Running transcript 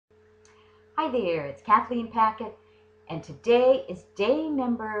Hi there, it's Kathleen Packard, and today is day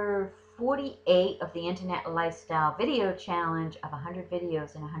number 48 of the Internet Lifestyle Video Challenge of 100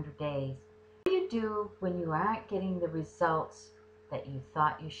 videos in 100 days. What do you do when you aren't getting the results that you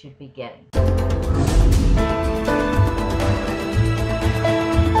thought you should be getting?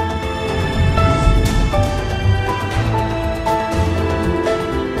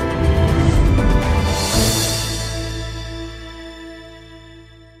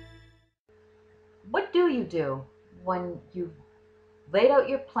 What do you do when you've laid out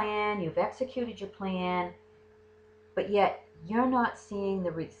your plan, you've executed your plan, but yet you're not seeing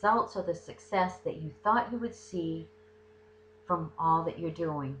the results or the success that you thought you would see from all that you're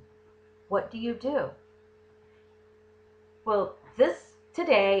doing? What do you do? Well,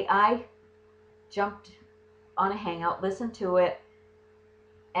 today I jumped on a hangout, listened to it,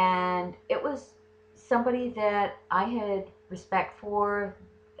 and it was somebody that I had respect for.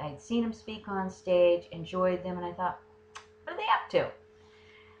 I'd seen them speak on stage, enjoyed them, and I thought, what are they up to?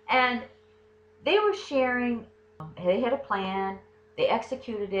 And they were sharing, they had a plan, they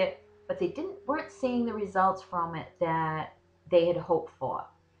executed it, but they weren't seeing the results from it that they had hoped for.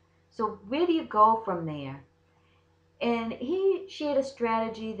 So where do you go from there? And he shared a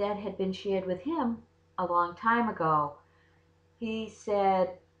strategy that had been shared with him a long time ago. He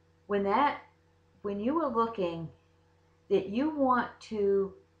said, when you were looking that you want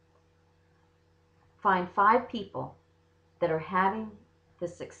to find 5 people that are having the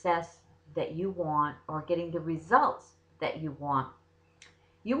success that you want or getting the results that you want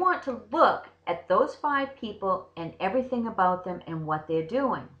to look at those 5 people and everything about them and what they're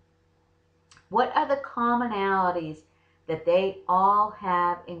doing. What are the commonalities that they all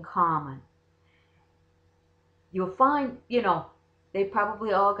have in common? You'll find, they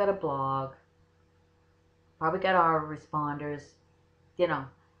probably all got a blog, probably got autoresponders,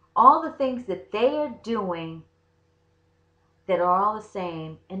 all the things that they are doing that are all the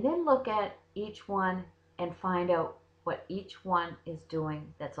same, and then look at each one and find out what each one is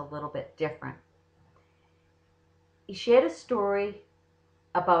doing that's a little bit different. He shared a story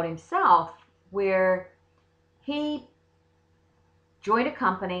about himself where he joined a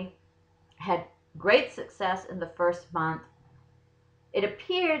company, had great success in the first month. It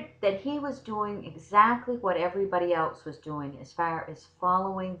appeared that he was doing exactly what everybody else was doing as far as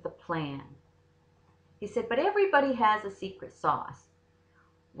following the plan. He said, but everybody has a secret sauce.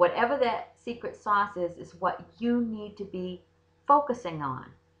 Whatever that secret sauce is what you need to be focusing on.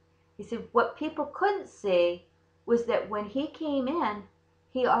 He said, what people couldn't see was that when he came in,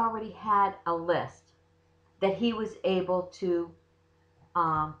 he already had a list that he was able to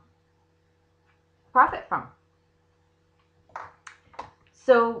profit from.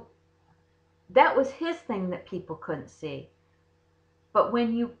 So that was his thing that people couldn't see. But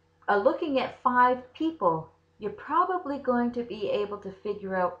when you are looking at 5 people, you're probably going to be able to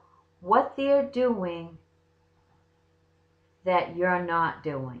figure out what they're doing that you're not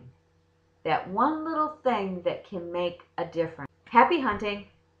doing. That one little thing that can make a difference. Happy hunting,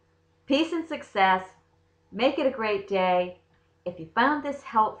 peace and success. Make it a great day. If you found this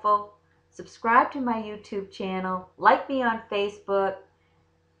helpful, subscribe to my YouTube channel, like me on Facebook,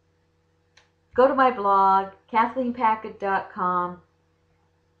 go to my blog, KathleenPackard.com,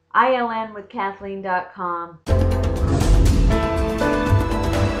 ILNwithKathleen.com.